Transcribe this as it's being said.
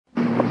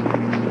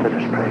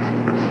pray.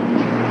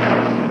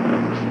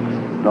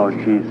 Lord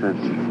Jesus,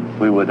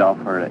 we would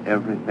offer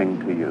everything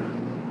to you.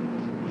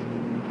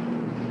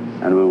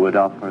 And we would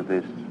offer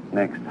this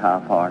next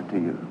half hour to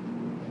you.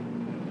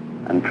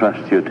 And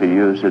trust you to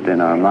use it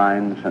in our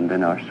minds and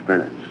in our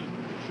spirits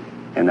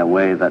in a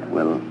way that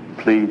will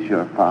please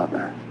your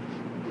Father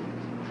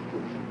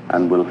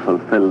and will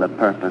fulfill the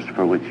purpose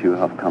for which you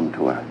have come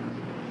to earth.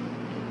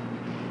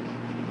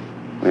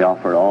 We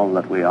offer all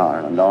that we are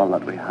and all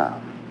that we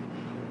have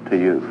to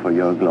you for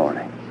your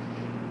glory,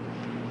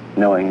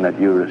 knowing that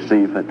you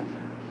receive it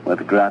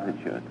with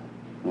gratitude,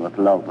 and with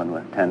love and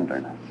with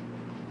tenderness,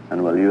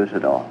 and will use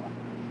it all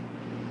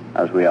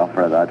as we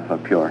offer that of a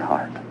pure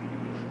heart.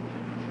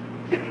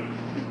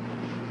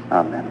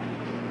 Amen.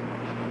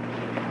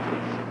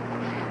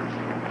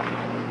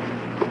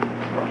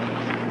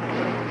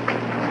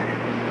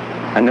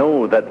 I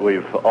know that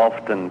we've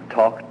often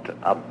talked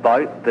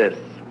about this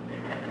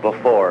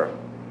before,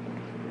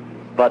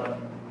 but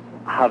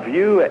have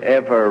you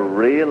ever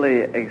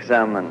really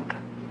examined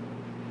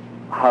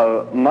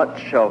how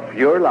much of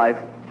your life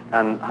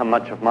and how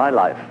much of my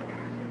life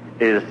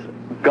is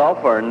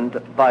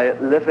governed by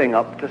living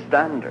up to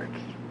standards?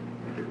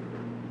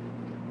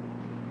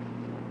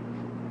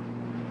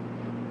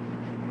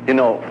 You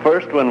know,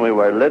 first when we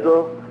were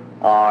little,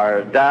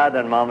 our dad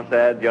and mom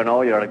said, you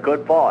know, you're a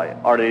good boy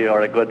or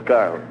you're a good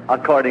girl,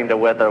 according to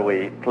whether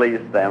we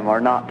pleased them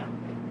or not.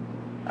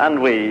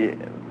 And we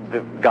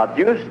got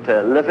used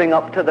to living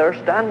up to their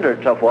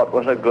standards of what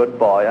was a good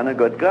boy and a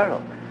good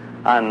girl.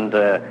 And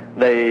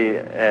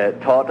they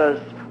taught us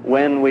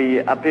when we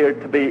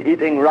appeared to be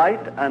eating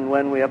right and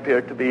when we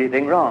appeared to be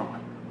eating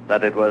wrong.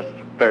 That it was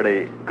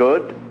very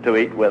good to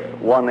eat with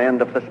one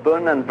end of the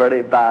spoon and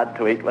very bad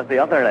to eat with the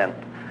other end.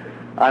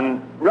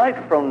 And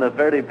right from the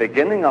very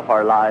beginning of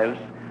our lives,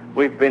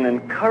 we've been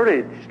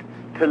encouraged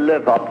to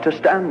live up to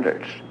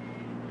standards.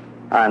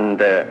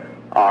 And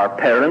our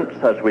parents,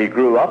 as we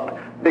grew up,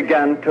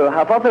 began to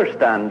have other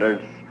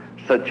standards,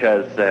 such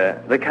as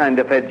the kind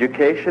of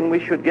education we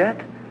should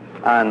get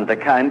and the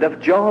kind of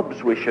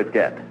jobs we should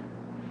get.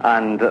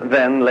 And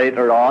then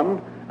later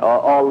on,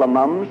 all the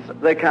mums,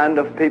 the kind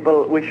of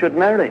people we should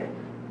marry.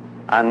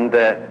 And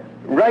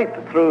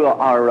right through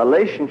our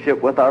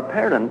relationship with our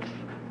parents,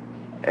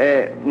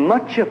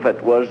 much of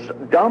it was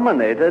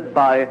dominated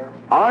by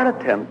our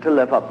attempt to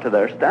live up to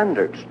their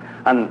standards.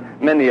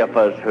 And many of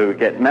us who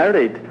get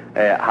married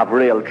have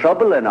real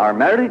trouble in our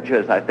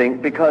marriages, I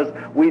think, because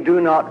we do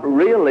not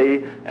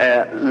really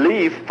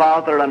leave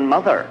father and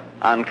mother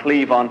and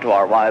cleave onto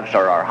our wives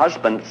or our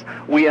husbands.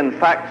 We, in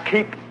fact,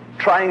 keep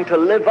trying to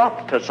live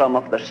up to some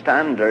of the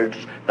standards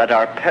that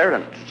our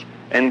parents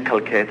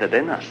inculcated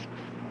in us.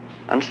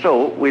 And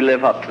so we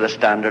live up to the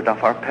standard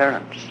of our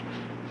parents.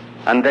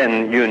 And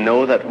then you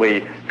know that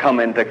we come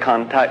into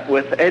contact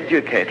with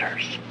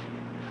educators.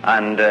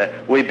 And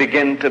we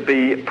begin to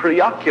be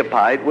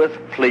preoccupied with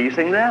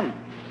pleasing them.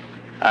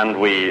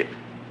 And we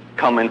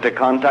come into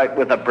contact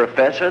with a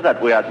professor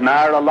that we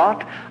admire a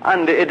lot,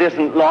 and it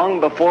isn't long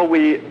before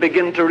we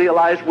begin to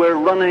realize we're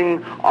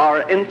running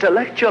our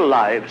intellectual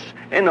lives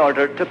in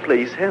order to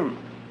please him.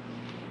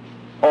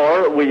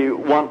 Or we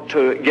want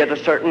to get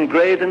a certain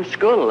grade in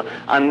school,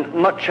 and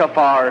much of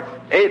our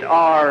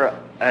 8-hour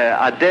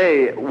a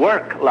day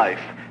work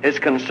life is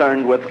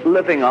concerned with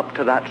living up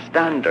to that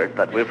standard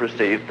that we've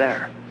received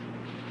there.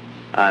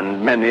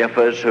 And many of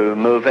us who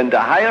move into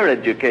higher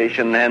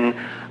education then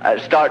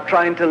start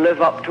trying to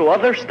live up to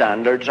other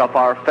standards of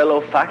our fellow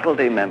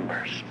faculty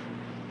members.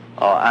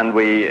 And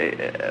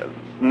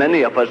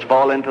many of us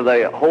fall into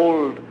the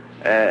whole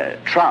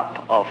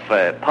trap of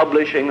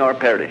publishing or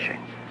perishing.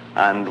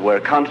 And we're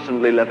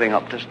constantly living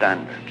up to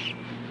standards.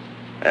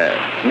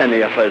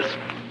 Many of us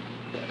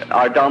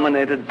are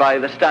dominated by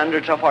the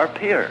standards of our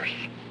peers.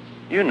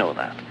 You know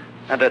that.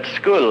 And at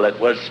school it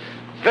was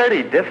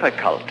very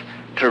difficult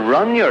to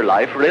run your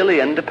life really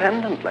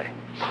independently,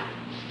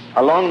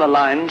 along the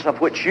lines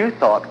of which you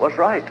thought was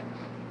right.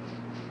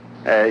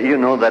 You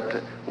know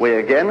that we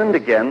again and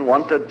again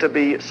wanted to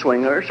be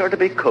swingers or to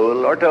be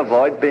cool or to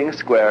avoid being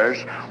squares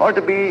or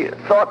to be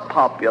thought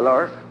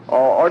popular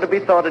or to be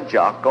thought a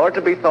jock or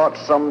to be thought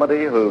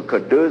somebody who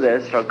could do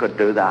this or could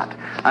do that.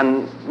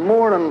 And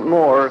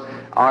more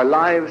our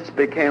lives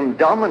became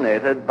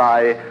dominated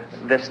by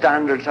the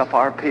standards of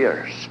our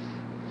peers.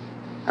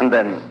 And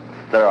then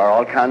there are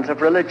all kinds of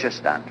religious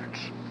standards.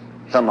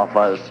 Some of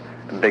us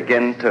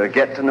begin to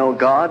get to know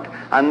God,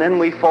 and then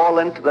we fall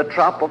into the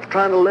trap of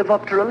trying to live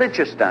up to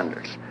religious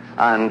standards.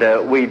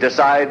 And we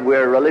decide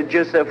we're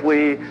religious if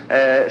we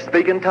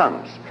speak in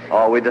tongues.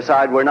 Or we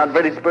decide we're not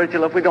very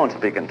spiritual if we don't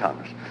speak in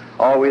tongues.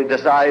 Or we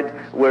decide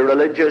we're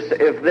religious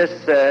if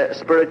this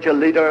spiritual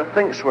leader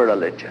thinks we're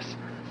religious.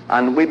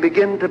 And we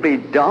begin to be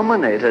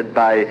dominated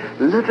by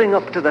living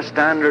up to the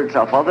standards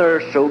of other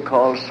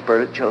so-called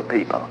spiritual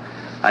people.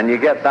 And you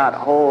get that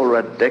whole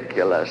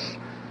ridiculous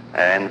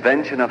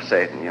invention of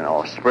Satan, you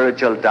know,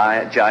 spiritual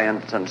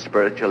giants and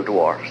spiritual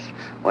dwarfs,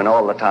 when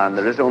all the time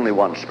there is only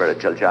one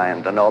spiritual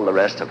giant and all the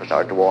rest of us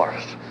are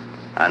dwarfs.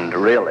 And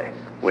really,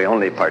 We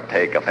only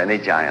partake of any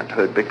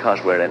gianthood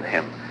because we're in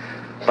him.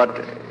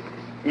 But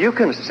you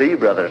can see,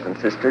 brothers and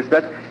sisters,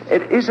 that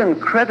it is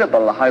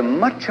incredible how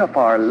much of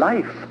our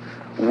life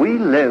we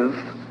live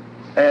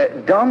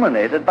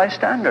dominated by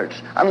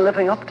standards and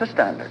living up to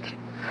standards.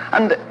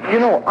 And,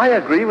 I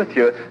agree with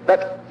you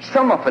that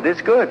some of it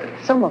is good.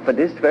 Some of it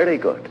is very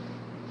good.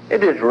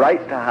 It is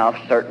right to have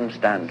certain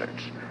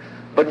standards.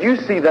 But you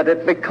see that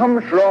it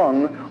becomes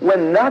wrong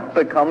when that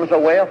becomes a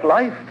way of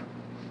life.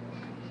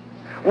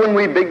 When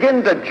we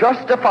begin to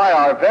justify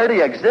our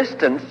very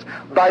existence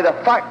by the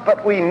fact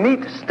that we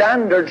meet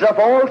standards of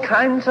all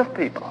kinds of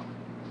people.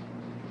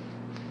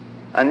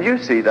 And you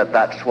see that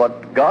that's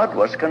what God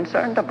was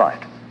concerned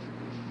about.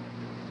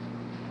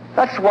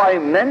 That's why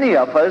many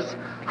of us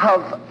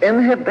have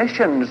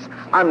inhibitions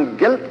and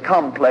guilt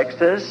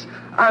complexes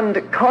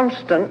and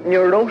constant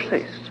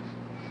neuroses.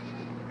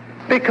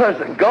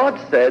 Because God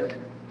said,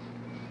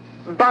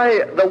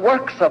 by the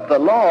works of the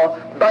law,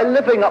 by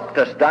living up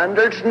to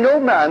standards, no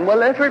man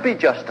will ever be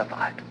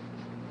justified.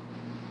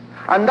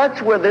 And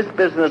that's where this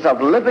business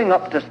of living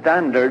up to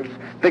standards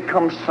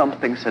becomes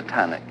something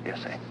satanic, you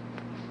see.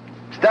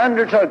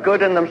 Standards are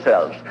good in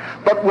themselves,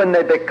 but when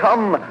they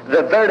become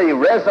the very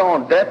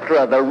raison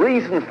d'etre, the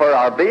reason for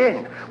our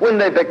being, when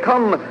they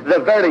become the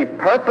very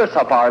purpose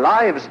of our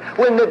lives,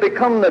 when they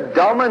become the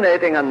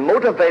dominating and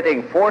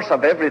motivating force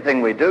of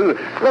everything we do,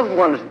 loved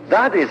ones,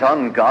 that is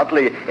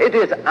ungodly. It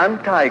is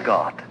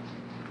anti-God.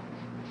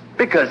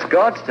 Because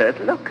God said,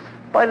 look,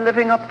 by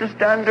living up to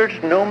standards,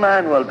 no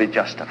man will be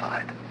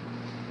justified.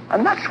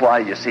 And that's why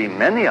you see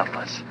many of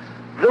us,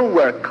 though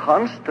we're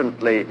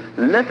constantly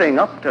living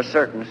up to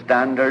certain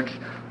standards,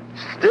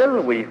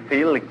 still we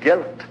feel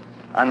guilt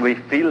and we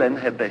feel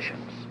inhibitions.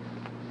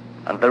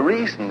 And the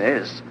reason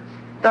is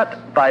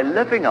that by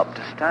living up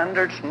to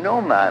standards,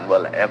 no man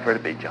will ever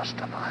be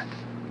justified.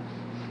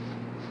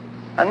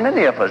 And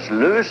many of us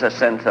lose a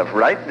sense of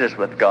rightness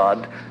with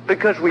God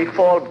because we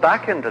fall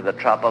back into the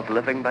trap of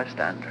living by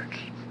standards.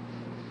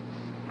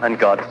 And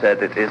God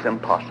said it is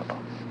impossible.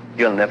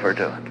 You'll never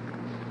do it.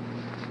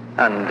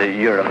 And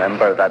you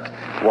remember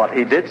that what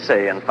he did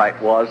say, in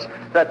fact, was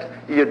that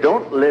you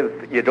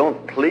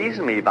don't please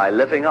me by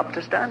living up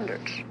to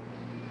standards.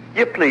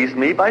 You please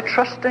me by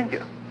trusting me.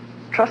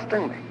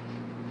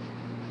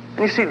 And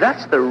you see,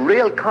 that's the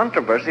real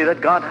controversy that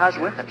God has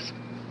with us.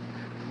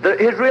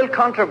 His real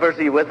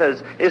controversy with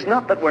us is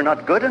not that we're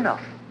not good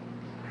enough,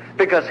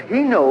 because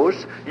he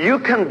knows you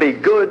can be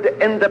good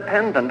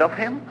independent of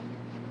him.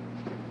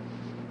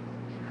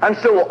 And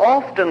so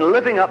often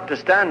living up to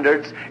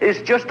standards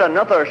is just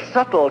another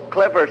subtle,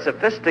 clever,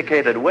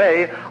 sophisticated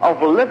way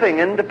of living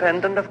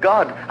independent of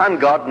God. And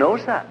God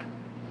knows that.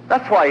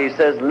 That's why he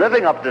says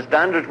living up to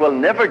standards will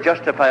never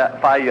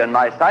justify you in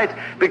my sight,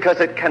 because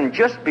it can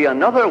just be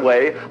another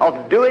way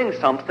of doing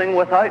something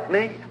without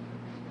me.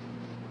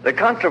 The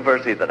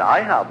controversy that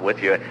I have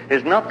with you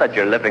is not that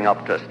you're living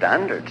up to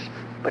standards,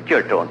 but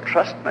you don't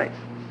trust me.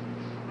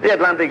 The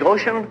Atlantic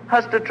Ocean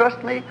has to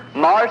trust me.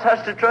 Mars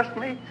has to trust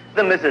me.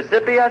 The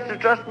Mississippi has to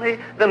trust me.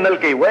 The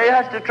Milky Way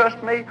has to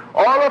trust me.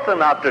 All of them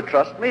have to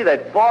trust me.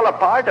 They'd fall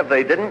apart if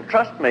they didn't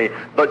trust me.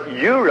 But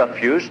you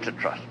refuse to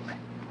trust me.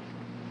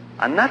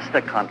 And that's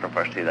the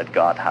controversy that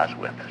God has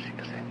with us,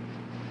 you see.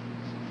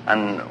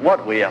 And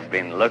what we have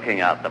been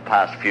looking at the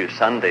past few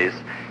Sundays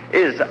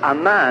is a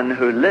man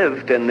who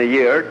lived in the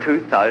year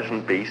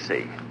 2000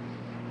 BC,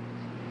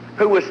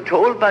 who was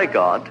told by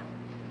God,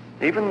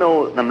 even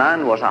though the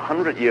man was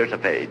 100 years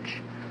of age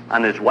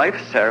and his wife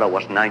Sarah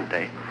was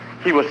 90,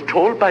 he was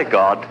told by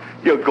God,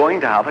 you're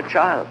going to have a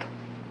child.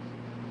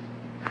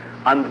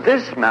 And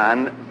this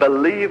man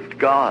believed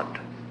God.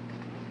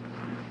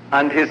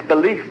 And his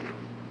belief,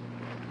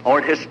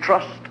 or his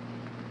trust,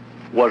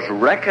 was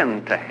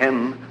reckoned to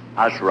him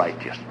as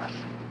righteousness.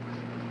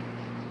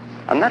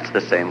 And that's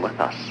the same with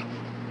us.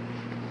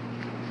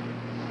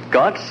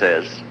 God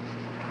says,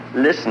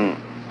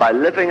 listen, by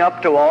living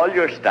up to all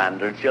your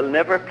standards, you'll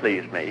never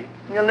please me.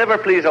 You'll never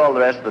please all the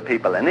rest of the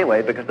people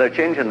anyway, because they're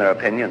changing their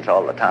opinions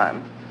all the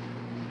time.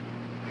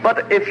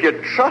 But if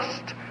you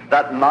trust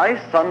that my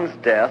son's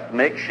death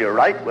makes you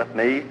right with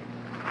me,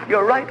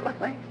 you're right with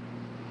me.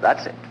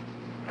 That's it.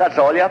 That's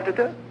all you have to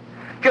do.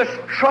 Just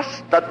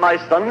trust that my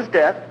son's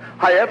death,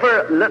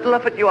 however little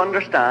of it you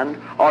understand,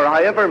 or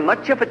however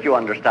much of it you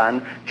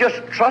understand, just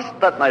trust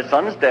that my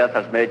son's death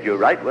has made you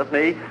right with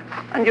me,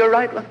 and you're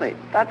right with me.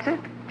 That's it.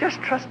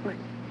 Just trust me.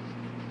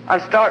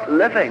 And start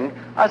living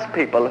as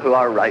people who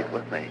are right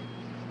with me.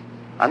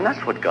 And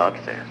that's what God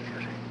says, you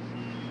see.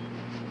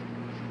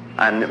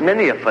 And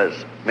many of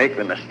us make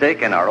the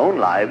mistake in our own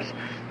lives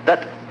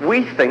that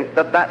we think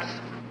that that's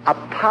a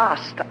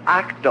past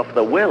act of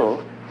the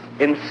will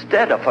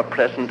instead of a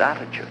present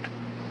attitude.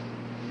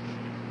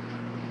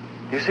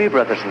 You see,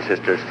 brothers and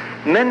sisters,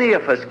 many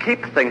of us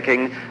keep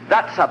thinking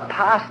that's a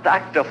past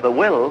act of the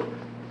will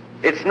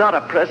It's not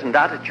a present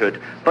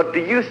attitude. But do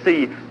you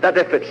see that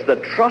if it's the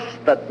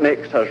trust that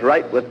makes us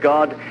right with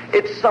God,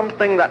 it's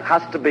something that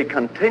has to be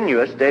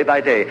continuous day by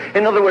day.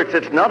 In other words,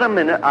 it's not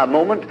a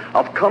moment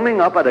of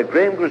coming up at a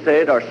grain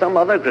crusade or some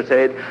other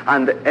crusade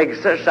and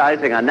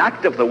exercising an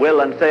act of the will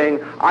and saying,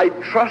 I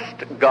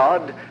trust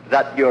God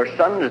that your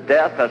son's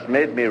death has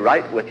made me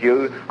right with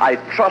you. I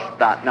trust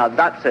that. Now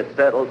that's it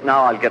settled.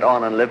 Now I'll get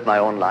on and live my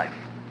own life.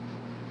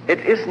 It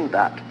isn't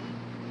that.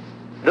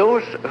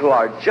 Those who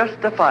are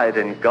justified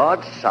in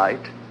God's sight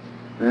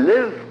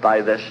live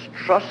by this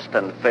trust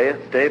and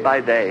faith day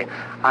by day,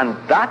 and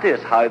that is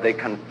how they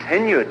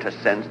continue to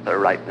sense their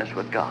rightness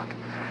with God.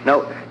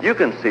 Now, you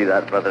can see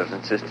that, brothers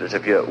and sisters,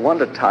 if you want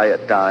to tie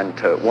it down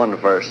to one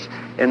verse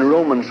in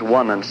Romans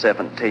 1 and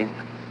 17.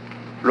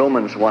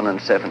 Romans 1 and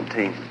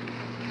 17.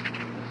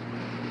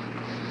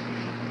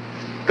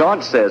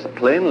 God says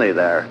plainly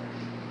there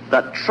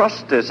that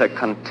trust is a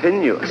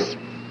continuous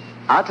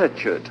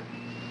attitude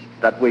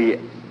that we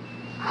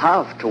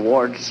have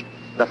towards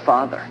the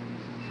Father.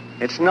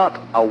 It's not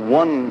a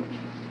one-time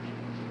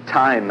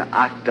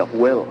act of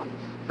will.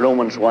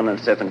 Romans 1 and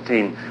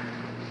 17.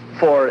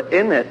 For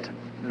in it,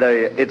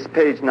 it's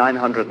page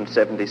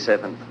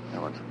 977,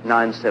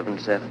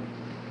 977,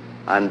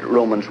 and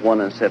Romans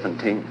 1 and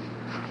 17.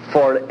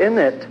 For in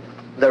it,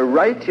 the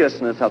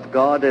righteousness of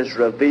God is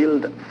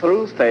revealed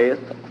through faith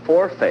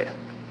for faith.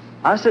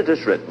 As it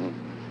is written,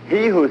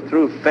 he who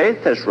through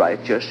faith is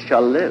righteous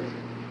shall live.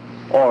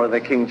 Or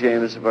the King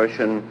James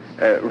Version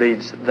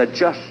reads, the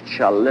just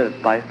shall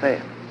live by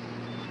faith.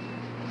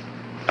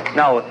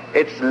 Now,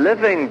 it's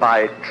living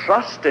by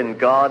trust in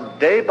God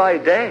day by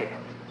day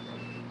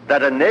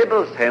that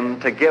enables him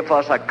to give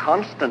us a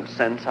constant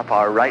sense of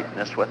our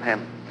rightness with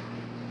him.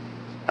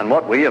 And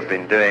what we have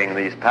been doing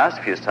these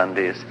past few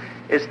Sundays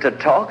is to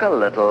talk a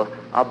little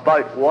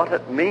about what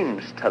it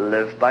means to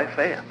live by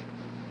faith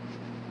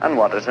and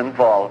what is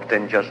involved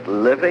in just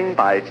living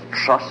by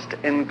trust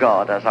in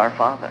God as our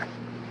Father.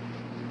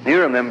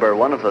 You remember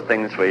one of the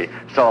things we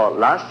saw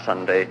last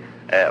Sunday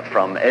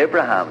from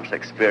Abraham's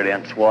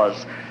experience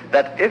was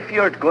that if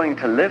you're going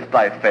to live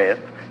by faith,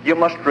 you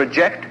must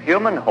reject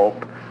human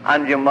hope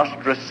and you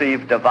must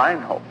receive divine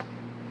hope.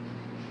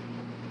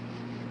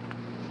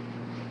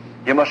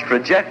 You must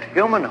reject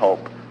human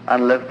hope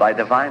and live by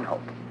divine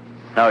hope.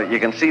 Now, you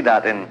can see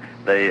that in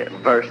the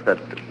verse that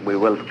we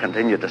will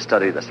continue to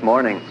study this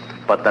morning,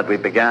 but that we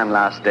began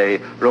last day,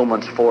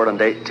 Romans 4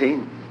 and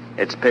 18.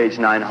 It's page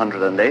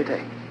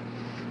 980.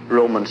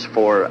 Romans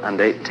 4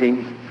 and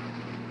 18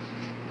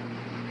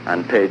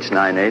 and page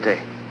 980.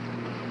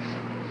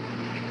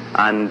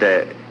 And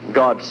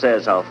God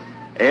says of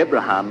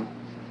Abraham,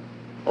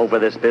 over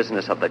this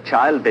business of the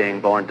child being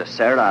born to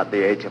Sarah at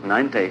the age of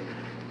 90,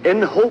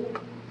 in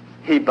hope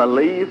he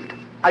believed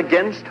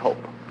against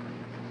hope.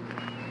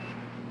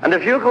 And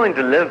if you're going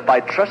to live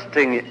by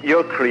trusting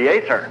your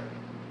Creator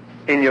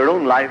in your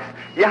own life,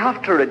 you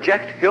have to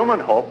reject human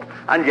hope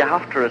and you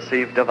have to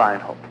receive divine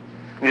hope.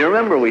 You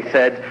remember we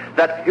said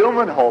that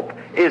human hope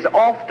is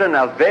often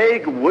a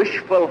vague,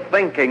 wishful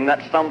thinking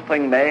that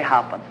something may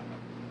happen.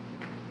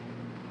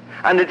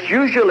 And it's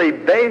usually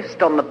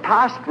based on the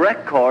past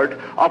record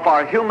of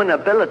our human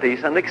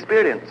abilities and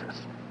experiences.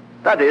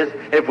 That is,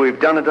 if we've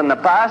done it in the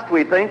past,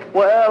 we think,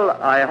 well,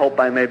 I hope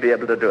I may be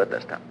able to do it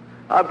this time.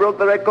 I broke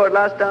the record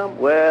last time,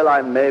 well,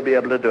 I may be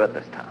able to do it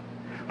this time.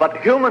 But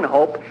human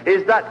hope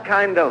is that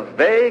kind of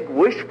vague,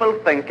 wishful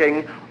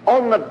thinking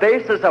on the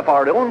basis of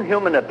our own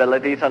human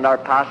abilities and our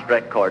past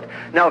record.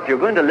 Now, if you're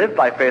going to live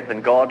by faith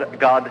in God,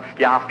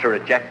 you have to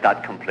reject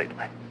that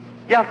completely.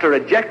 You have to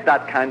reject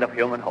that kind of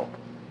human hope.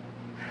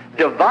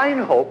 Divine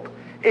hope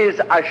is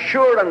a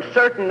sure and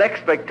certain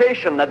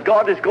expectation that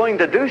God is going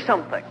to do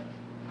something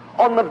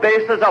on the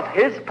basis of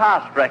his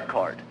past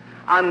record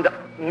and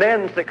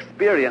men's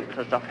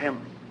experiences of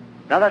him.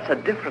 Now, that's a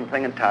different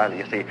thing entirely,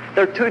 you see.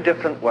 They're two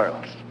different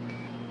worlds.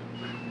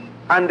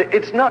 And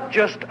it's not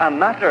just a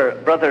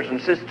matter, brothers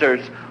and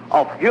sisters,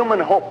 of human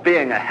hope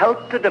being a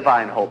help to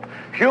divine hope.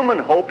 Human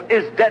hope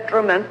is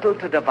detrimental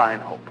to divine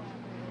hope.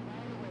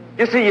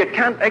 You see, you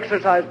can't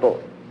exercise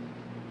both.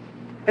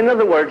 In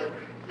other words,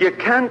 you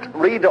can't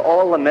read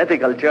all the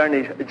medical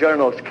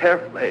journals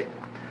carefully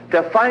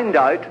to find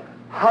out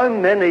how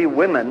many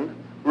women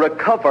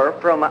recover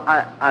from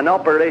an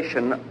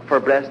operation for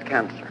breast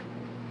cancer.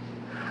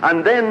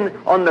 And then,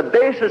 on the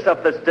basis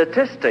of the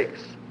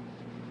statistics,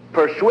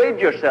 persuade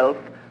yourself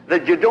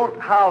that you don't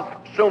have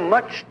so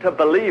much to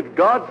believe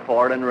God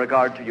for in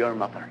regard to your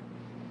mother.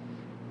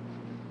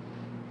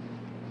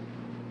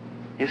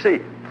 You see,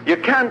 you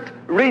can't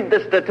read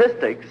the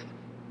statistics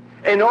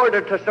in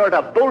order to sort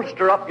of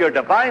bolster up your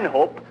divine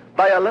hope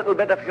by a little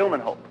bit of human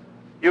hope.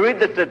 You read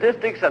the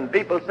statistics and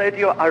people say to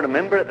you, I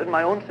remember it in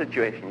my own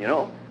situation, you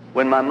know,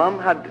 when my mom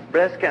had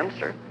breast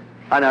cancer.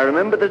 And I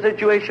remember the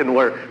situation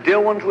where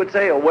dear ones would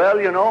say, oh, well,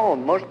 you know,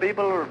 most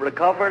people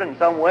recovered in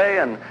some way,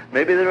 and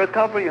maybe they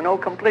recover, you know,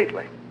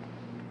 completely.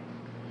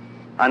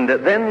 And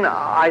then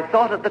I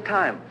thought at the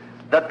time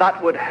that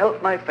that would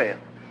help my faith.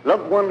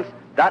 Loved ones,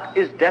 that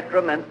is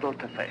detrimental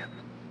to faith.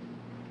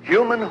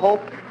 Human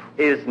hope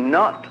is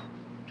not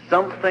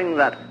something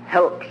that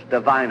helps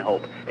divine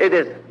hope. It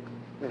is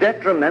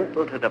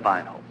detrimental to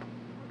divine hope.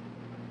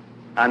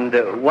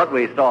 And what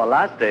we saw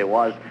last day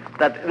was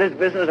that this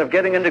business of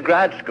getting into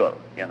grad school,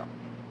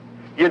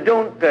 you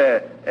don't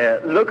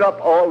look up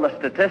all the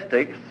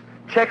statistics,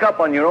 check up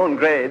on your own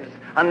grades,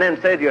 and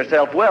then say to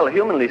yourself, well,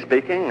 humanly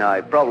speaking,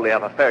 I probably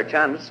have a fair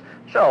chance,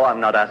 so I'm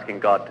not asking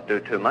God to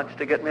do too much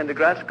to get me into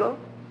grad school.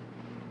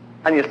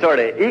 And you sort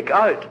of eke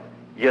out,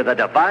 you're the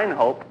divine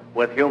hope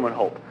with human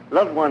hope.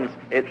 Loved ones,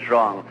 it's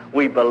wrong.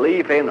 We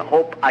believe in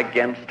hope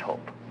against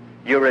hope.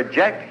 You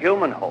reject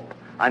human hope,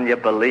 and you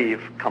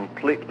believe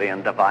completely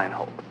in divine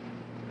hope.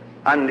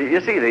 And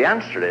you see, the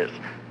answer is,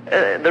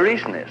 the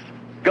reason is,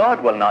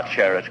 God will not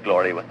share his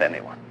glory with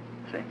anyone.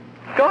 See?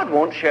 God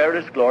won't share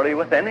his glory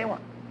with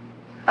anyone.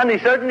 And he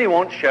certainly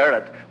won't share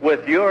it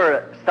with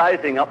your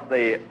sizing up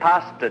the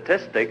past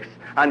statistics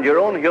and your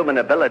own human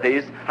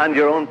abilities and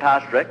your own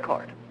past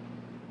record.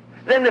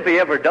 Then if he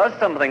ever does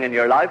something in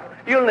your life,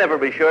 you'll never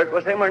be sure it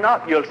was him or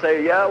not. You'll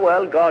say, yeah,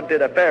 well, God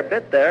did a fair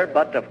bit there,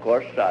 but of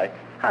course I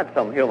had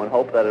some human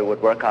hope that it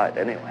would work out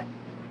anyway.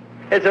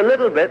 It's a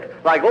little bit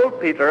like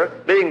old Peter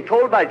being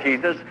told by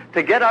Jesus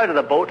to get out of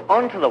the boat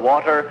onto the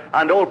water,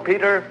 and old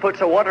Peter puts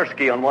a water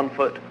ski on one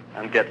foot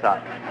and gets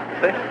out.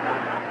 See?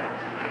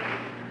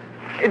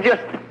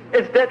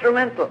 It's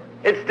detrimental.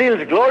 It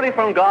steals glory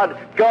from God.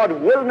 God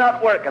will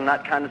not work in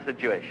that kind of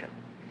situation.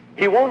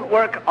 He won't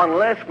work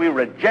unless we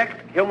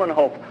reject human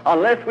hope,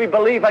 unless we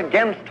believe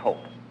against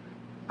hope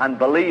and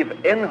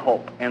believe in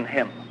hope in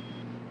him.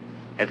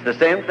 It's the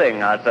same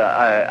thing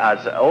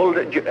as old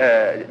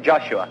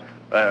Joshua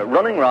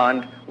running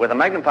around with a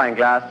magnifying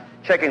glass,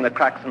 checking the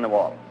cracks in the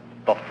wall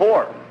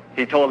before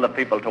he told the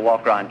people to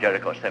walk around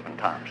Jericho 7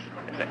 times.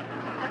 You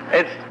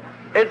see?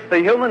 It's the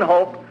human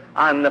hope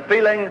and the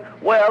feeling,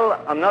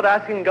 well, I'm not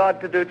asking God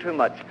to do too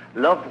much.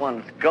 Loved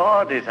ones,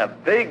 God is a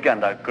big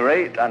and a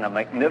great and a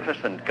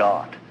magnificent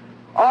God.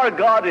 Our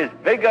God is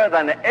bigger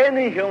than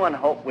any human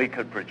hope we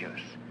could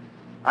produce.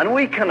 And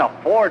we can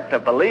afford to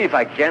believe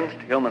against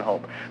human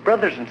hope.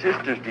 Brothers and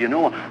sisters, do you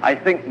know, I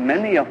think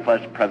many of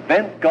us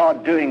prevent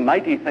God doing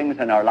mighty things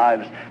in our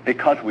lives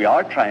because we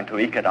are trying to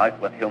eke it out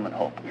with human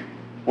hope.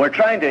 We're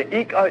trying to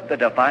eke out the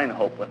divine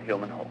hope with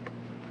human hope.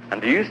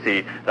 And do you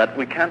see that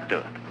we can't do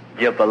it?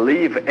 You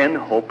believe in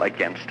hope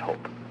against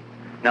hope.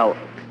 Now,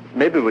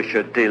 maybe we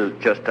should deal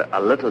just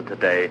a little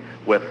today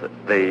with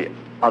the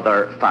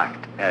other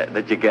fact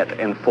that you get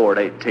in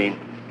 4:18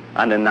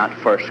 and in that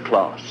first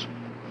clause.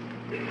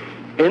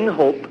 In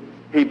hope,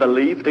 he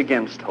believed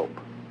against hope,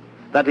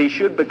 that he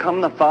should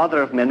become the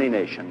father of many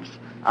nations.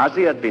 As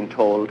he had been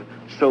told,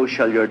 so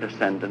shall your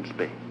descendants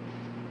be.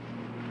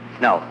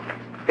 Now,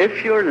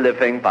 if you're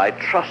living by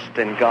trust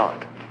in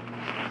God,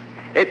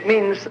 it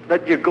means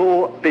that you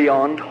go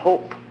beyond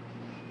hope.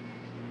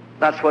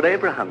 That's what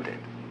Abraham did.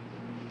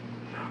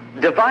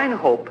 Divine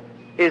hope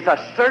is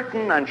a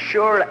certain and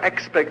sure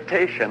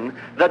expectation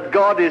that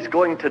God is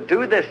going to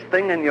do this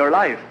thing in your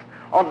life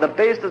on the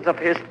basis of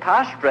his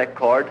past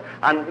record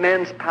and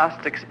men's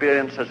past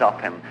experiences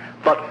of him.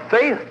 But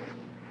faith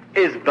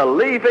is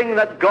believing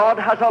that God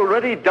has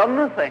already done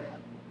the thing.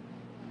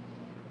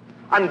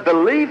 And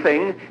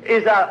believing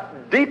is a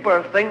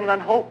deeper thing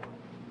than hope.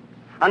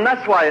 And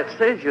that's why it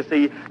says, you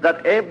see,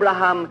 that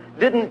Abraham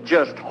didn't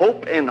just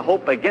hope in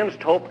hope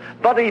against hope,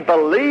 but he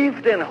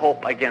believed in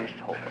hope against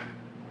hope.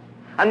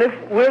 And if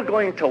we're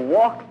going to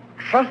walk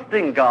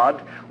trusting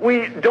God,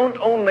 we don't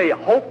only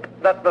hope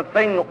that the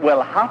thing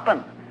will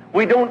happen.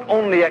 We don't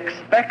only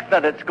expect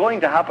that it's going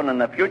to happen in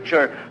the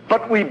future,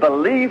 but we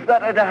believe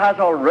that it has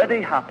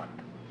already happened.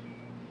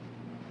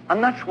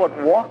 And that's what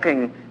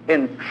walking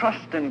in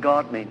trust in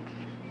God means.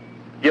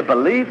 You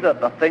believe that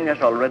the thing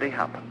has already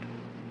happened.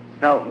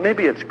 Now,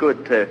 maybe it's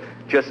good to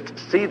just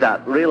see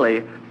that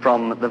really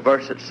from the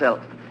verse itself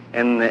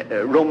in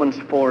Romans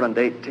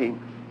 4:18.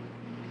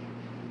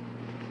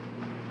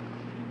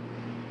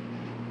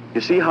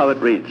 You see how it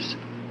reads,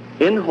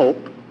 in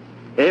hope,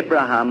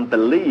 Abraham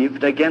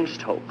believed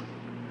against hope,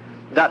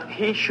 that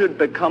he should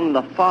become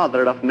the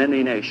father of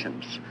many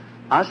nations.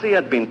 As he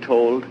had been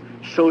told,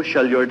 so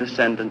shall your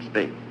descendants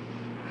be.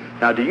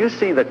 Now, do you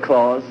see the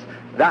clause,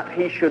 that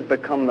he should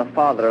become the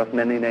father of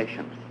many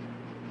nations?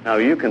 Now,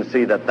 you can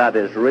see that that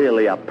is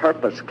really a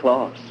purpose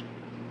clause.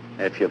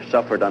 If you've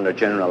suffered under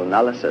general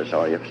analysis,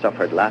 or you've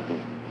suffered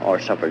Latin, or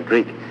suffered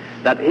Greek,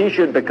 that he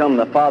should become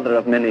the father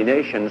of many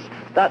nations,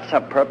 that's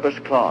a purpose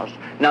clause.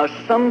 Now,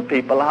 some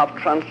people have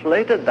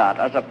translated that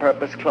as a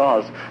purpose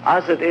clause,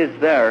 as it is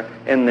there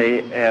in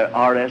the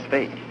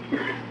RSV.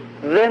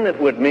 Then it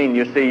would mean,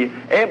 you see,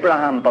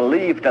 Abraham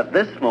believed at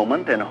this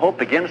moment, in hope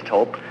against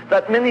hope,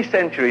 that many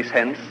centuries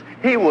hence,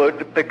 he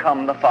would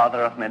become the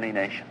father of many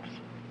nations.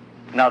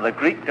 Now, the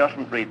Greek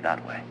doesn't read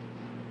that way.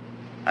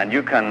 And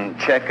you can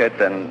check it,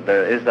 and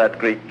there is that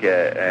Greek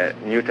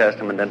New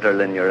Testament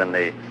interlinear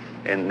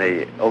in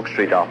the Oak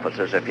Street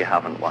offices if you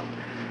haven't one.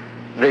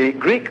 The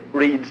Greek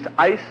reads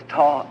eis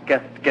ta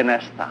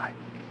genesthai.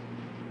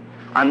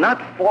 And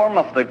that form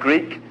of the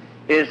Greek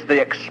is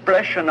the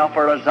expression of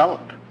a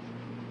result.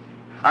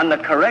 And the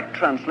correct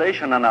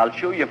translation, and I'll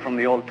show you from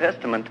the Old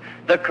Testament,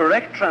 the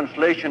correct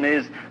translation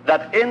is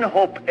that in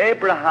hope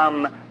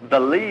Abraham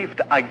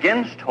believed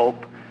against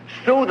hope,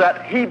 so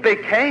that he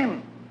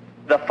became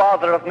the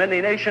father of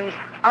many nations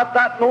at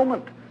that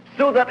moment.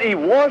 So that he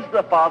was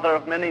the father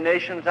of many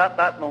nations at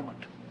that moment.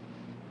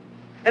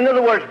 In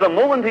other words, the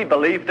moment he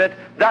believed it,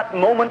 that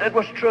moment it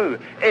was true.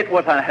 It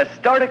was a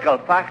historical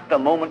fact the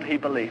moment he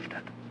believed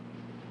it.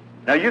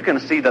 Now you can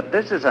see that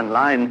this is in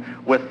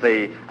line with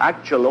the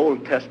actual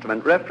Old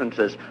Testament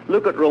references.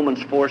 Look at Romans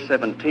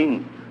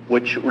 4:17,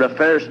 which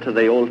refers to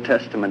the Old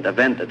Testament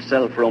event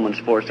itself, Romans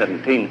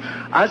 4:17.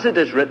 As it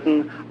is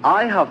written,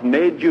 I have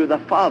made you the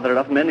father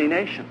of many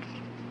nations.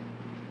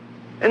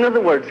 In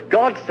other words,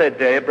 God said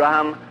to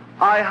Abraham,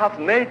 I have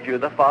made you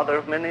the father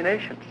of many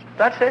nations.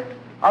 That's it.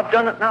 I've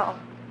done it now.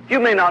 You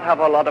may not have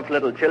a lot of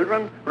little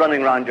children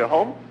running around your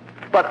home,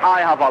 but I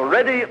have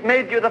already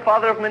made you the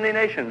father of many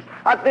nations.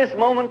 At this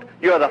moment,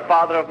 you're the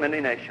father of many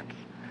nations.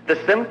 The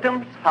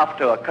symptoms have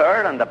to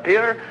occur and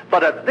appear,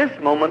 but at this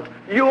moment,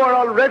 you are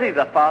already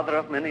the father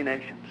of many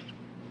nations.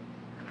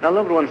 Now,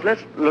 loved ones,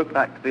 let's look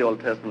back to the Old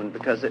Testament,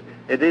 because it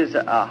is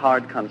a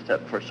hard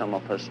concept for some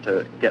of us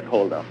to get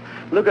hold of.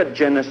 Look at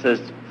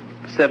Genesis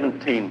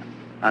 17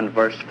 and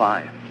verse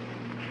 5.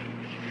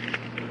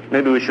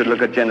 Maybe we should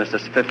look at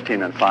Genesis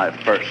 15 and 5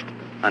 first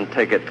and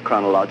take it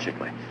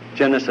chronologically.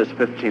 Genesis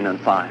 15 and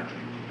 5.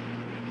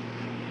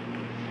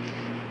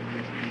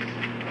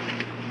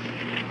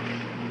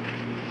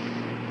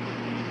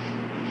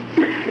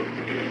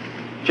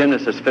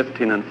 Genesis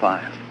 15 and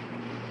 5.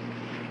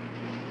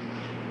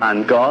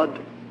 And God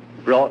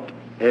brought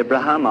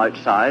Abraham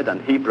outside,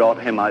 and he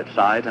brought him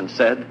outside and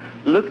said,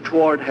 look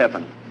toward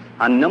heaven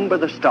and number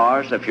the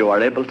stars if you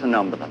are able to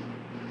number them.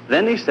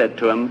 Then he said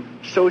to him,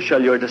 so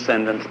shall your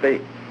descendants be.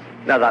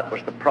 Now that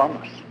was the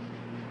promise.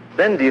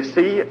 Then do you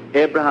see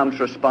Abraham's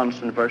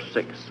response in verse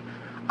 6?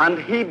 And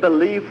he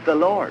believed the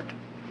Lord,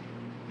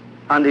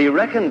 and he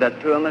reckoned it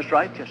to him as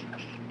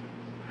righteousness.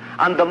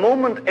 And the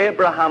moment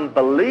Abraham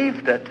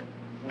believed it,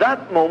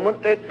 that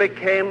moment it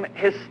became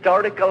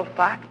historical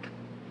fact.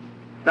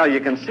 Now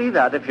you can see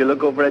that if you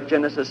look over at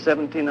Genesis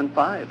 17 and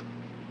 5.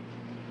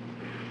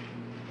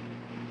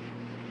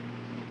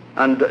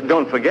 And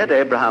don't forget,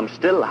 Abraham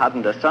still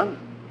hadn't a son.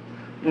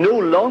 No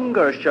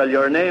longer shall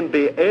your name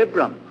be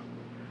Abram,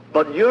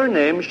 but your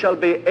name shall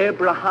be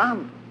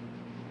Abraham.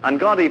 And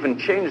God even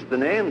changed the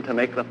name to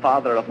make the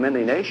father of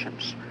many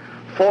nations.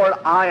 For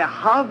I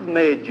have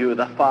made you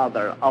the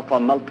father of a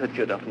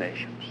multitude of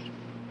nations.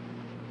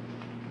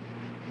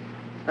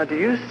 Now do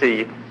you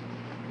see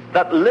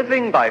that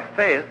living by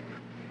faith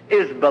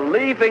is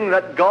believing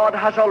that God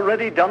has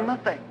already done the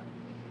thing?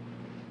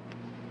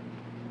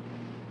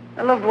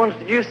 And loved ones,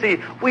 do you see,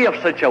 we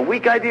have such a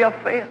weak idea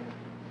of faith.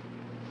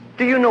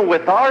 Do you know,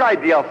 with our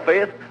idea of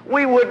faith,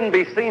 we wouldn't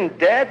be seen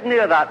dead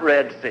near that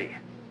Red Sea.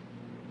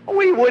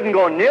 We wouldn't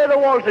go near the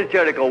walls of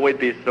Jericho. We'd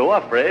be so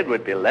afraid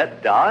we'd be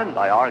let down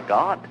by our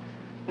God.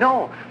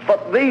 No,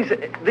 but these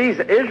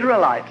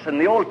Israelites in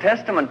the Old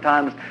Testament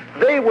times,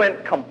 they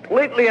went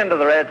completely into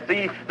the Red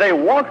Sea. They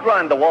walked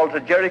around the walls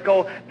of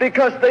Jericho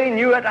because they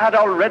knew it had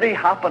already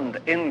happened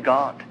in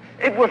God.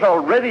 It was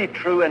already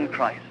true in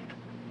Christ.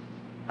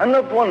 And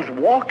loved ones,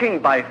 walking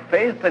by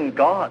faith in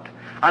God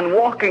and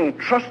walking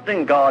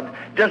trusting God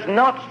does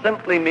not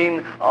simply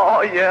mean,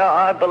 oh yeah,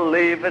 I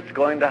believe it's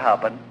going to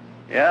happen.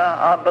 Yeah,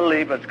 I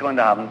believe it's going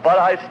to happen, but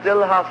I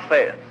still have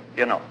faith,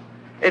 you know.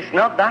 It's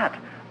not that.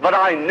 But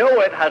I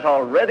know it has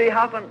already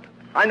happened.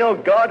 I know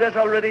God has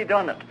already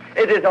done it.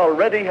 It is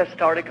already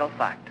historical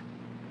fact.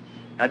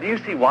 Now, do you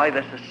see why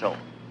this is so?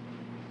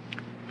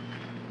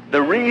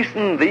 The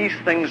reason these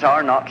things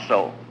are not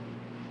so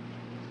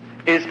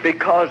is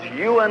because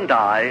you and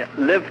I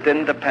lived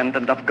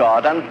independent of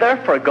God, and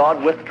therefore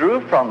God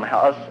withdrew from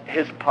us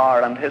his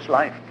power and his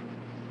life.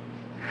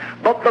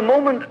 But the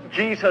moment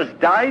Jesus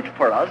died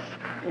for us,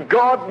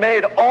 God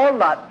made all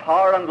that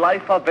power and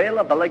life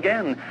available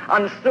again.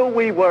 And so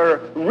we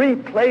were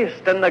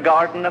replaced in the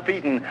Garden of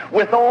Eden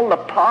with all the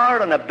power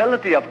and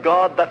ability of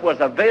God that was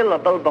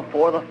available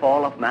before the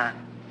fall of man.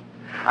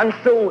 And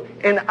so,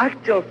 in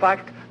actual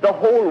fact, the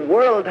whole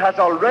world has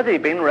already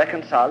been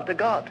reconciled to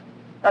God.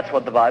 That's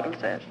what the Bible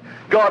says.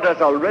 God has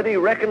already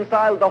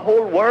reconciled the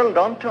whole world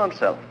unto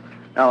himself.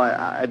 Now,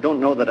 I don't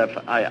know that if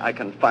I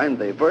can find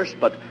the verse,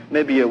 but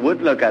maybe you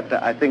would look at,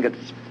 I think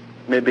it's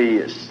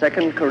maybe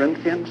 2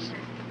 Corinthians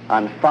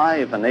and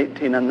 5 and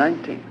 18 and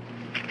 19.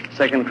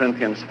 2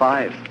 Corinthians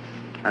 5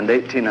 and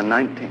 18 and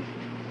 19.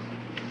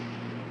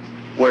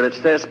 Where it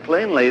says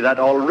plainly that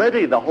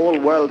already the whole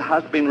world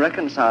has been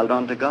reconciled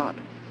unto God.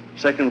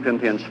 2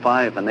 Corinthians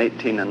 5 and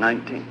 18 and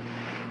 19.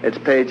 It's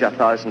page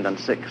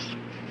 1006.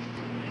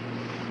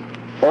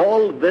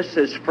 All this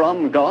is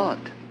from God,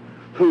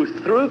 who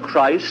through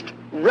Christ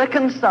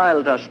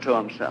reconciled us to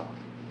himself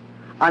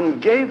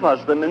and gave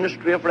us the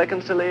ministry of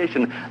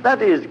reconciliation.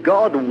 That is,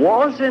 God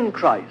was in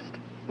Christ,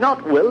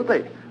 not will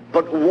be,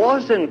 but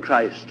was in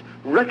Christ,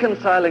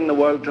 reconciling the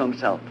world to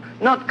himself.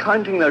 not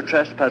counting their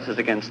trespasses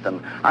against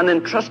them, and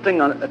entrusting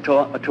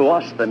to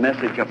us the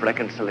message of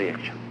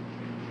reconciliation.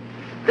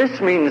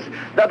 This means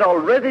that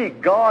already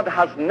God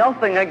has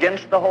nothing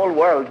against the whole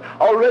world.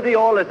 Already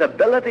all his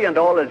ability and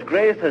all his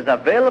grace is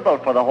available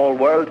for the whole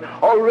world.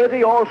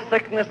 Already all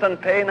sickness and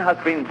pain has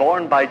been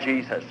borne by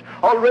Jesus.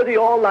 Already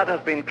all that has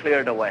been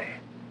cleared away.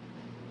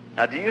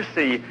 Now do you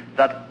see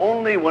that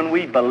only when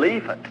we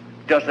believe it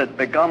does it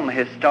become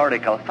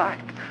historical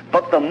fact?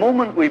 But the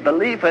moment we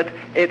believe it,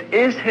 it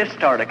is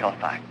historical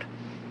fact.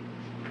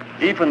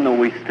 Even though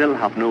we still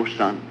have no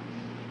son,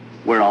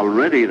 we're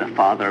already the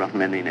father of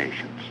many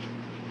nations.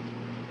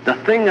 The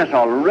thing has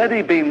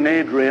already been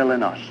made real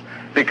in us,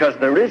 because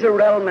there is a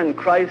realm in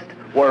Christ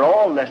where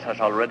all this has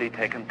already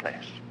taken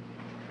place.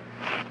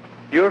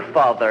 Your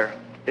Father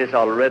is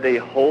already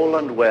whole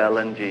and well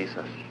in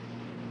Jesus.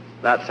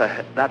 That's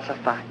a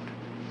fact.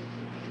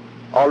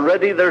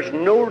 Already there's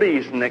no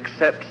reason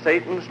except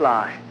Satan's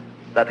lie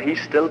that he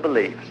still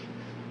believes.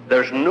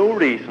 There's no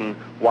reason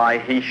why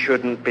he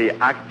shouldn't be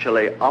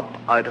actually up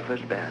out of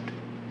his bed.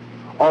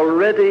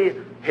 Already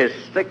his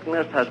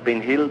sickness has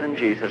been healed in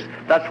Jesus.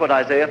 That's what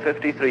Isaiah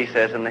 53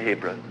 says in the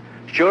Hebrew.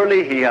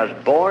 Surely he has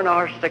borne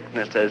our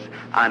sicknesses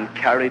and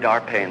carried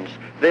our pains.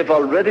 They've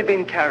already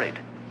been carried.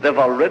 They've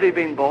already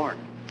been borne.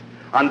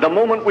 And the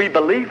moment we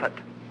believe it,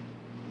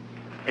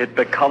 it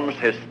becomes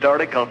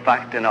historical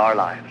fact in our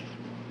lives.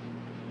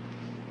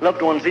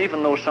 Loved ones,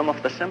 even though some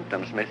of the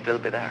symptoms may still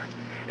be there,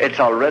 it's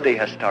already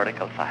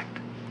historical fact.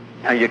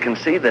 Now you can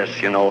see this,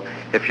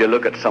 if you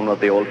look at some of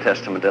the Old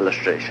Testament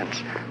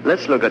illustrations.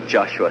 Let's look at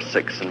Joshua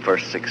 6 and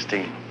verse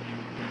 16.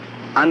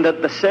 And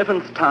at the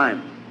 7th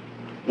time,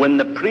 when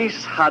the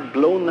priests had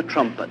blown the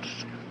trumpets,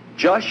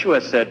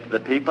 Joshua said to the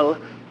people,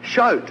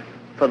 shout,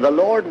 for the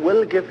Lord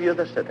will give you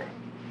the city.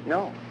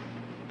 No,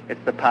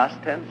 it's the past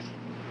tense.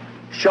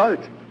 Shout,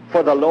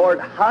 for the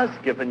Lord has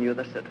given you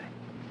the city.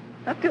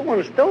 Now,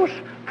 those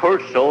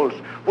poor souls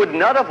would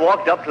not have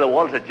walked up to the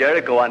walls of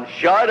Jericho and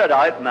shouted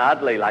out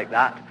madly like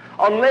that,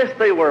 unless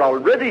they were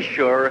already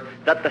sure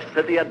that the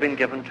city had been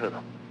given to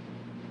them.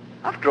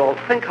 After all,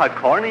 think how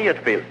corny you'd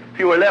feel if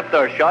you were left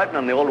there shouting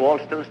and the old wall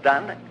still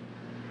standing.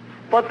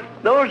 But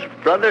those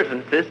brothers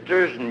and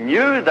sisters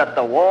knew that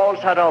the walls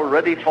had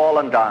already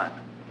fallen down.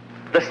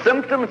 The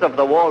symptoms of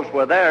the walls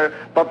were there,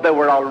 but they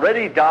were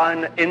already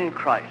down in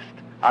Christ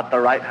at the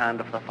right hand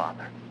of the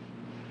Father.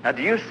 Now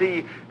do you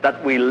see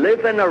that we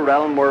live in a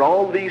realm where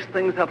all these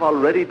things have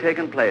already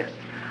taken place,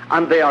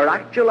 and they are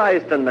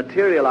actualized and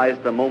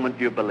materialized the moment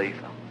you believe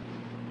them?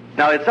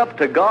 Now it's up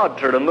to God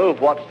to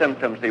remove what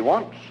symptoms he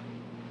wants.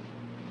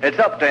 It's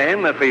up to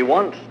him if he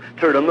wants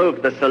to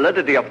remove the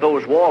solidity of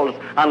those walls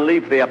and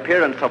leave the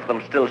appearance of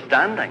them still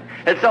standing.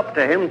 It's up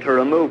to him to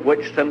remove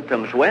which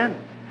symptoms when.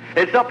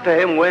 It's up to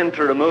him when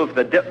to remove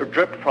the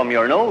drip from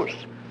your nose,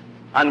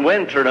 and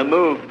when to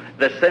remove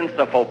the sense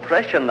of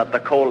oppression that the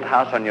cold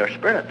has on your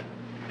spirit.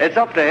 It's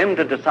up to him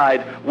to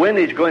decide when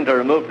he's going to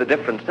remove the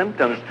different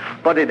symptoms,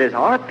 but it is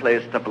our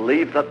place to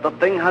believe that the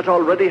thing has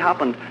already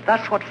happened.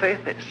 That's what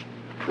faith is.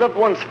 Loved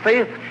ones,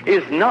 faith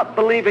is not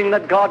believing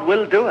that God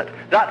will do it.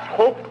 That's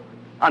hope,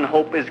 and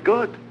hope is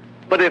good.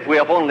 But if we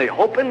have only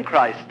hope in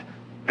Christ,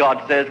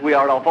 God says we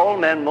are of all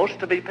men most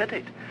to be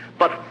pitied.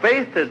 But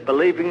faith is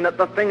believing that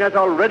the thing has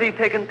already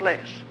taken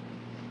place.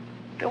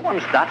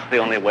 Once that's the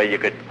only way you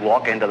could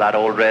walk into that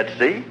old Red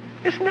Sea,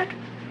 isn't it?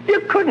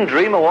 You couldn't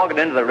dream of walking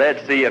into the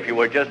Red Sea if you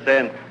were just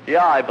saying,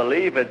 yeah, I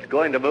believe it's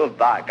going to move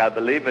back. I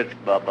believe it's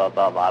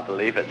I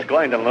believe it's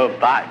going to move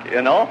back,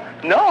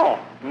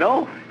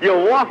 No. You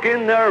walk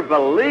in there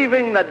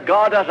believing that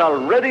God has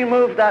already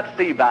moved that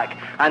sea back,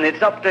 and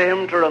it's up to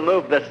him to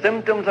remove the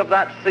symptoms of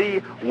that sea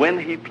when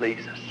he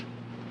pleases.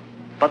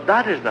 But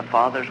that is the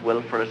Father's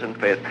will for us in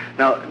faith.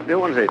 Now,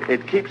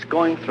 it keeps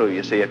going through,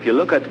 you see. If you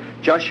look at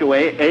Joshua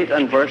 8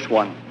 and verse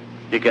 1,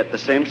 you get the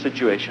same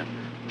situation.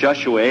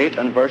 Joshua 8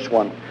 and verse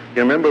 1.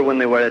 You remember when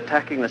they were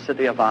attacking the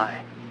city of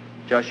Ai?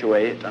 Joshua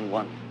 8 and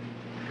 1.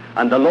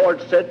 And the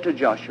Lord said to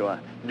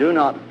Joshua, do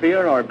not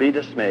fear or be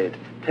dismayed.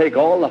 Take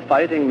all the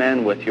fighting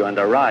men with you and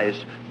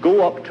arise.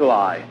 Go up to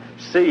Ai.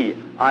 See,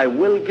 I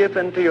will give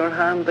into your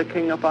hand the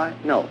king of Ai.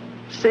 No.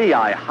 See,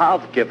 I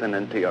have given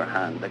into your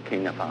hand the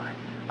king of Ai,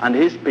 and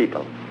his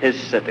people, his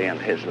city, and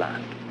his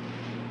land.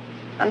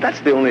 And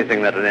that's the only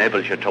thing that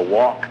enables you to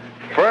walk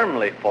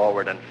firmly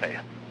forward in faith,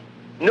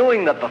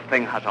 knowing that the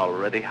thing has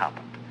already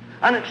happened.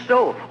 And it's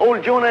so.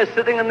 Old Jonah is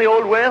sitting in the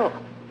old whale,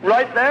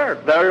 right there.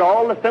 There are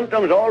all the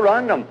symptoms all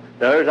around him.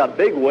 There's a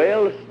big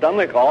whale's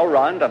stomach all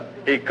around him.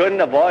 He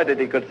couldn't avoid it.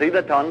 He could see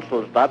the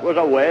tonsils. That was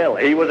a whale.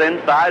 He was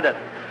inside it.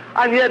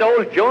 And yet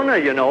old Jonah,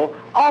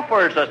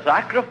 offers a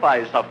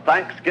sacrifice of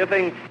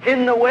thanksgiving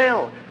in the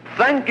whale,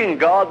 thanking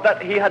God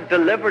that he had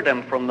delivered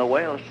him from the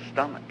whale's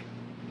stomach.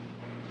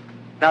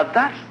 Now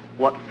that's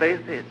what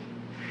faith is.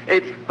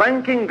 It's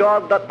thanking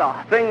God that the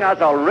thing has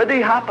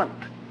already happened,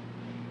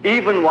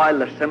 even while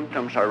the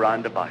symptoms are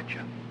round about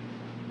you.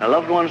 Now,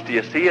 loved ones, do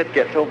you see it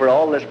gets over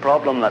all this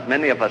problem that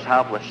many of us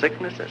have with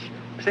sicknesses?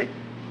 See,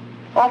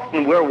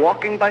 often we're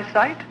walking by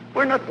sight.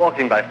 We're not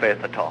walking by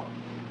faith at all.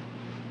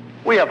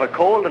 We have a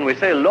cold and we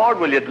say, Lord,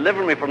 will you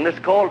deliver me from this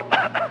cold?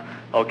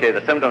 Okay,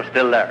 the symptom's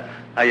still there.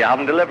 You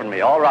haven't delivered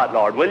me. All right,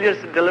 Lord, will you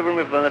deliver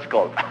me from this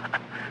cold?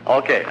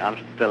 Okay, I'm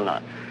still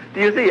not. Do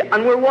you see?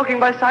 And we're walking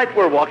by sight.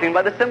 We're walking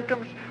by the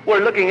symptoms. We're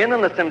looking in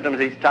on the symptoms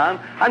each time.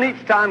 And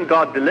each time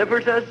God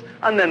delivers us,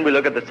 and then we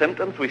look at the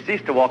symptoms. We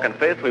cease to walk in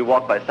faith. We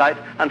walk by sight,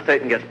 and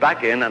Satan gets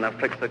back in and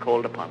inflicts the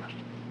cold upon us.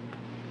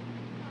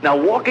 Now,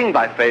 walking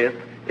by faith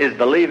is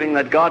believing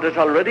that God has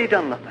already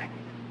done the thing,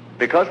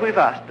 because we've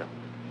asked him.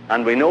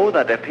 And we know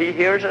that if he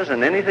hears us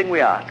in anything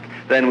we ask,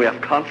 then we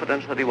have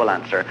confidence that he will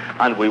answer,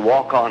 and we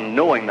walk on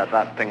knowing that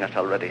that thing has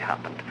already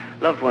happened.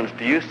 Loved ones,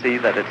 do you see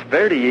that it's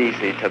very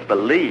easy to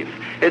believe?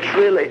 It's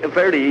really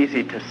very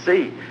easy to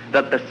see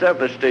that the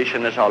service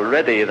station is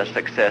already the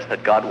success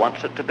that God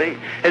wants it to be.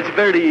 It's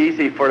very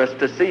easy for us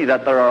to see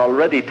that there are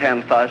already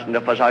 10,000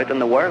 of us out in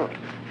the world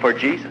for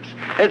Jesus.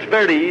 It's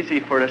very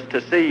easy for us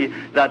to see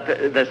that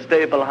the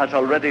stable has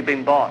already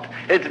been bought.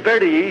 It's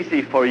very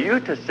easy for you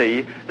to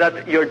see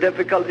that your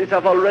difficulties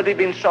have already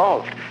been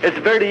solved. It's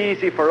very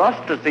easy for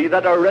us to see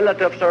that our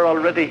relatives are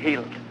already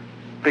healed,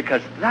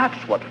 because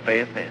that's what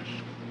faith is.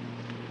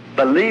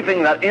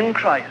 Believing that in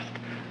Christ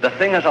the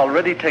thing has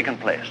already taken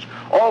place.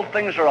 All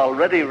things are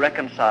already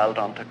reconciled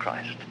unto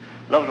Christ.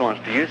 Loved ones,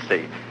 do you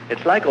see?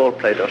 It's like old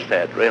Plato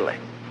said, really.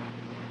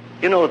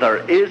 You know,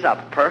 there is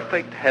a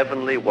perfect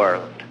heavenly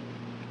world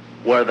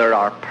where there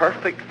are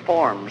perfect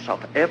forms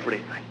of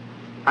everything.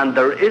 And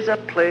there is a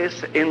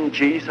place in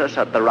Jesus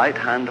at the right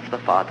hand of the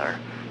Father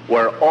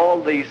where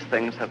all these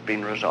things have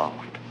been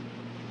resolved.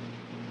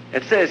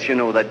 It says, you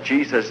know, that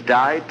Jesus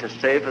died to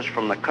save us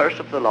from the curse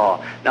of the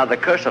law. Now, the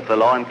curse of the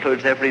law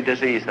includes every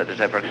disease that has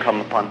ever come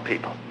upon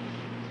people.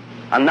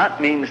 And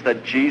that means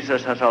that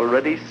Jesus has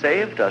already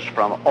saved us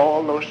from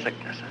all those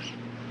sicknesses.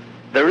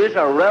 There is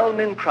a realm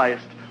in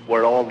Christ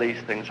where all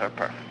these things are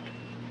perfect.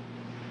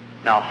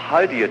 Now,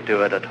 how do you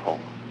do it at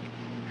home?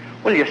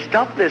 Well, you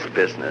stop this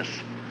business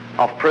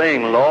of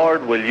praying,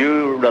 Lord, will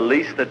you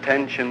release the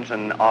tensions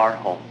in our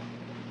home?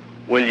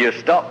 Will you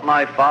stop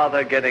my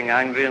father getting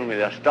angry, and will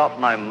you stop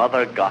my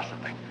mother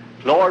gossiping?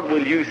 Lord,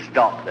 will you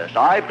stop this?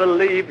 I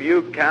believe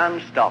you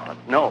can stop it.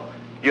 No,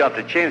 you have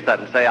to change that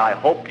and say, I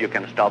hope you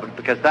can stop it,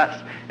 because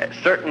that's a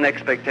certain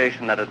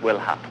expectation that it will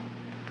happen.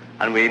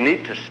 And we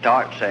need to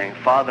start saying,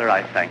 Father,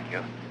 I thank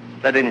you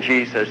that in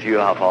Jesus you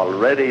have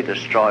already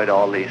destroyed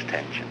all these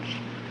tensions.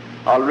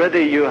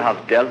 Already you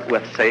have dealt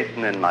with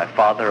Satan in my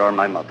father or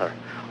my mother.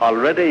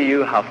 Already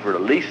you have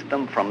released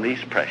them from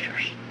these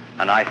pressures.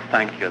 And I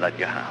thank you that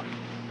you have.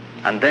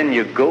 And then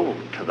you go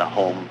to the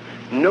home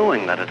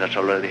knowing that it has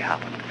already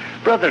happened.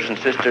 Brothers and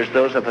sisters,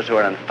 those of us who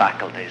are in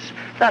faculties,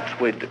 that's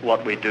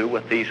what we do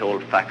with these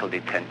old faculty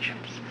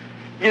tensions.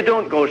 You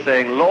don't go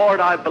saying, Lord,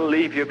 I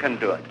believe you can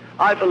do it.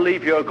 I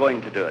believe you're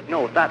going to do it.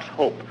 No, that's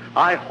hope.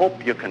 I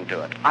hope you can do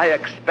it. I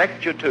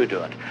expect you to do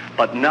it.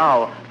 But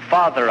now,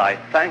 Father, I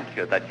thank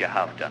you that you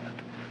have done it.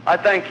 I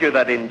thank you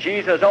that in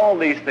Jesus all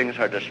these things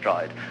are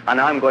destroyed.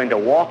 And I'm going to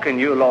walk in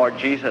you, Lord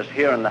Jesus,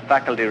 here in the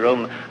faculty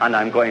room, and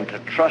I'm going to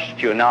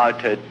trust you now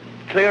to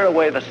clear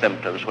away the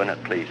symptoms when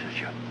it pleases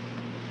you.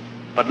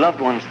 But loved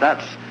ones,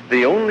 that's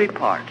the only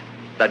part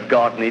that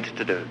God needs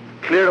to do.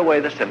 Clear away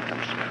the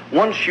symptoms.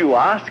 Once you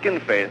ask in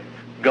faith,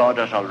 God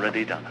has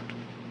already done it.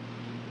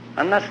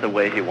 And that's the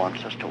way he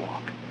wants us to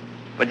walk.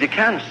 But you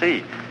can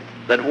see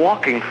that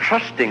walking,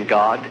 trusting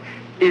God,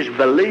 is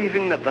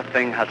believing that the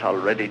thing has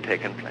already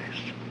taken place.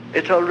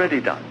 It's already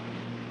done.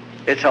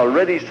 It's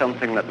already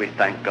something that we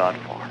thank God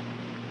for.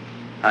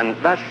 And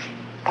that's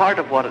part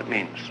of what it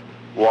means,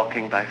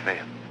 walking by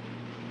faith.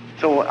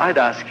 So I'd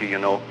ask you, you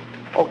know,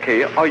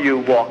 okay, are you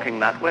walking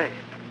that way?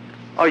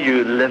 Are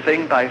you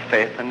living by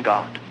faith in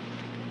God?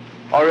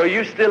 Or are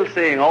you still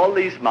seeing all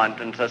these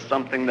mountains as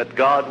something that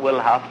God will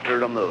have to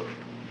remove?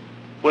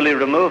 Well, he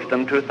removed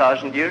them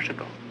 2,000 years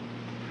ago.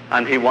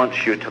 And he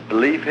wants you to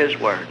believe his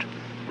word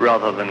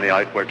rather than the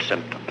outward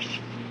symptoms.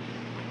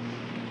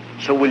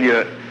 So will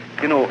you,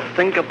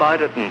 think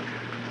about it, and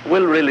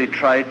we'll really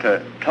try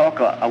to talk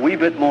a wee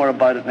bit more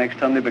about it next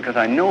Sunday, because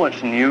I know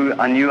it's a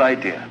new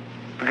idea.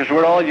 Because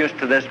we're all used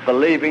to this,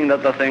 believing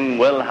that the thing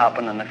will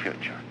happen in the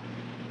future.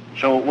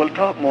 So we'll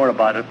talk more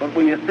about it, but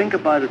will you think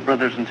about it,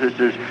 brothers and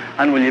sisters,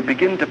 and will you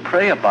begin to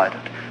pray about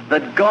it,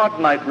 that God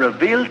might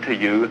reveal to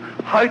you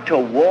how to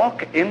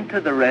walk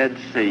into the Red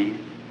Sea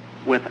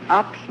with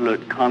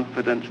absolute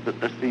confidence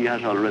that the sea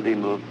has already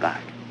moved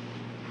back.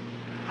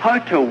 How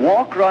to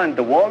walk round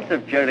the walls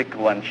of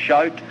Jericho and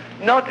shout,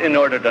 not in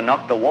order to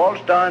knock the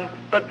walls down,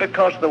 but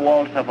because the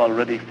walls have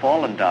already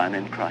fallen down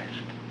in Christ.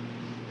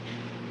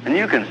 And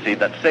you can see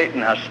that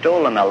Satan has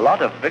stolen a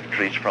lot of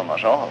victories from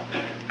us all,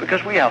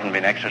 because we haven't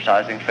been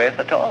exercising faith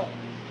at all.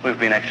 We've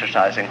been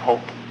exercising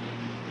hope.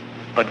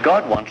 But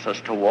God wants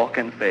us to walk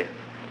in faith,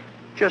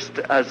 just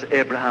as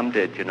Abraham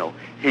did,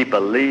 He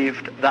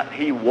believed that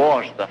he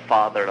was the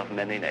father of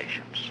many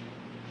nations.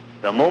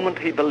 The moment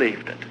he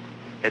believed it,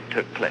 it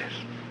took place.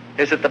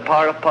 Is it the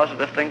power of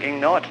positive thinking?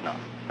 No, it's not.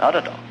 Not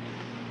at all.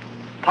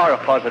 Power of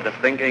positive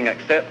thinking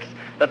accepts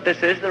that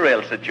this is the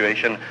real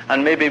situation,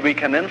 and maybe we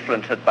can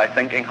influence it by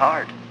thinking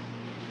hard.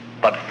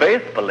 But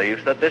faith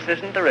believes that this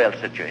isn't the real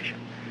situation,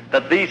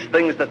 that these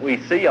things that we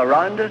see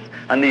around us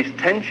and these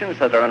tensions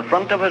that are in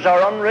front of us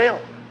are unreal,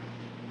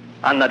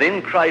 and that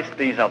in Christ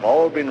these have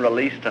all been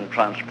released and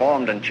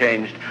transformed and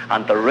changed,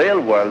 and the real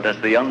world is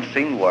the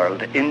unseen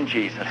world in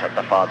Jesus at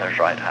the Father's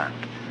right hand.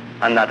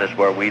 And that is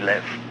where we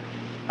live,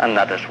 and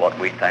that is what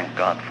we thank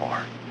God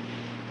for.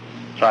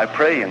 So I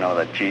pray,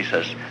 that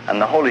Jesus and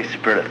the Holy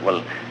Spirit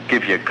will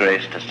give you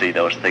grace to see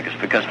those things,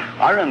 because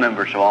I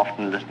remember so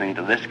often listening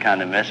to this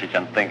kind of message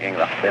and thinking,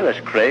 that Phil is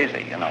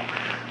crazy,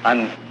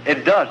 And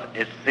it does.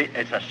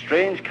 It's a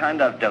strange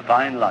kind of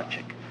divine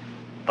logic.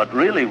 But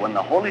really, when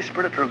the Holy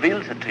Spirit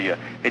reveals it to you,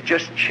 it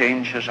just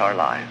changes our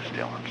lives,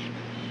 dear ones.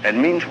 It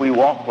means we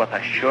walk with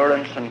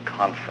assurance and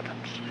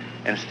confidence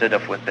instead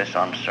of with this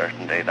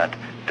uncertainty that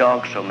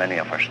dogs so many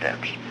of our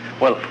steps.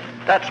 Well,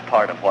 that's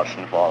part of what's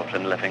involved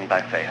in living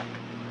by faith.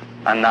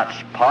 And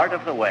that's part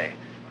of the way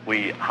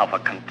we have a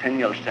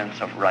continual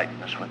sense of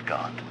rightness with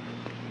God.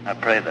 I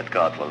pray that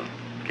God will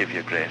give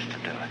you grace to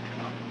do it.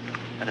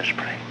 Let us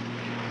pray.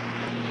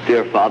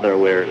 Dear Father,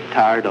 we're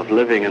tired of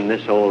living in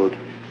this old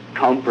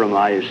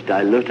compromised,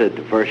 diluted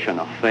version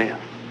of faith,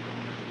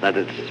 that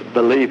it's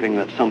believing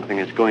that something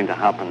is going to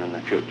happen in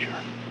the future.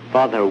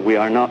 Father, we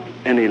are not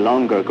any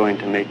longer going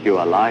to make you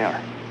a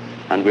liar,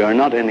 and we are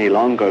not any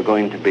longer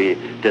going to be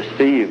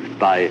deceived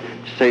by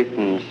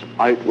Satan's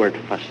outward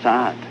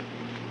facade.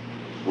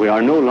 We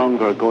are no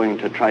longer going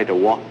to try to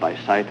walk by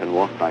sight and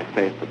walk by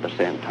faith at the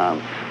same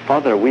time.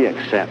 Father, we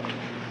accept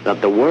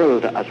that the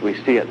world as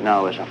we see it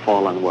now is a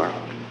fallen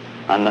world,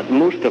 and that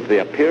most of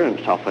the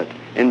appearance of it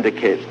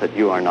indicates that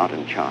you are not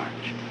in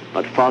charge.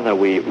 But Father,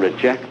 we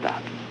reject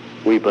that.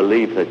 We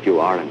believe that you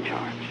are in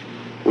charge.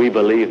 We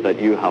believe that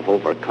you have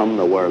overcome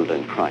the world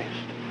in Christ,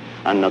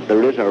 and that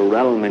there is a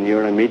realm in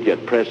your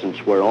immediate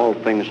presence where all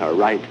things are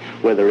right,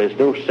 where there is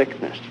no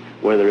sickness,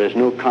 where there is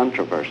no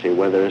controversy,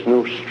 where there is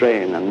no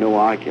strain and no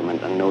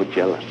argument and no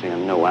jealousy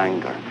and no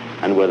anger,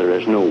 and where there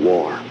is no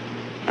war.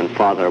 And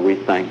Father, we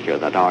thank you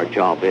that our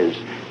job is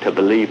to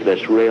believe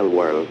this real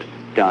world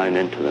down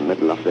into the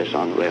middle of this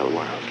unreal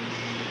world.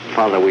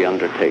 Father, we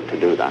undertake to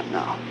do that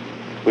now.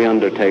 We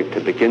undertake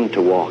to begin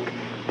to walk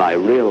by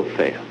real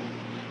faith,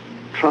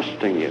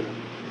 trusting you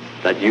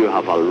that you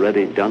have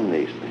already done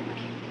these things,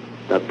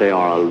 that they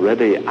are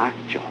already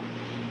actual,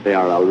 they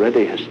are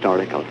already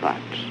historical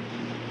facts,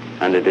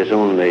 and it is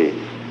only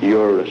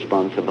your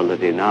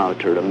responsibility now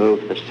to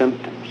remove the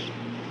symptoms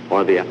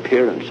or the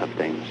appearance of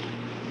things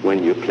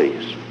when you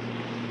please.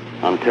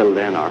 Until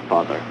then, our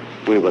Father,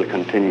 we will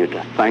continue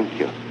to thank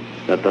you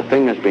that the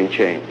thing has been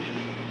changed,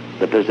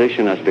 the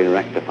position has been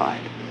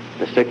rectified,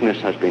 the sickness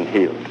has been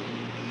healed,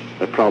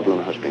 the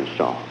problem has been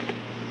solved,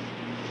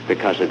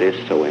 because it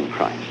is so in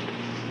Christ,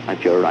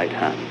 at your right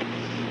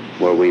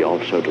hand, where we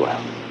also dwell.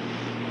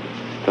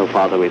 So,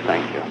 Father, we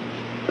thank you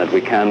that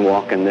we can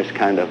walk in this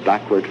kind of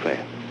backward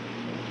faith,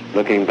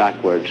 looking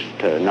backwards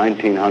to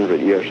 1900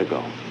 years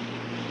ago,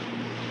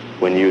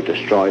 when you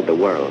destroyed the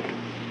world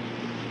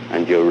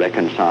and you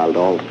reconciled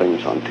all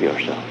things unto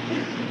yourself.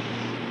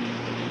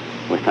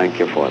 We thank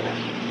you for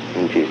this,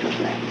 in Jesus'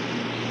 name.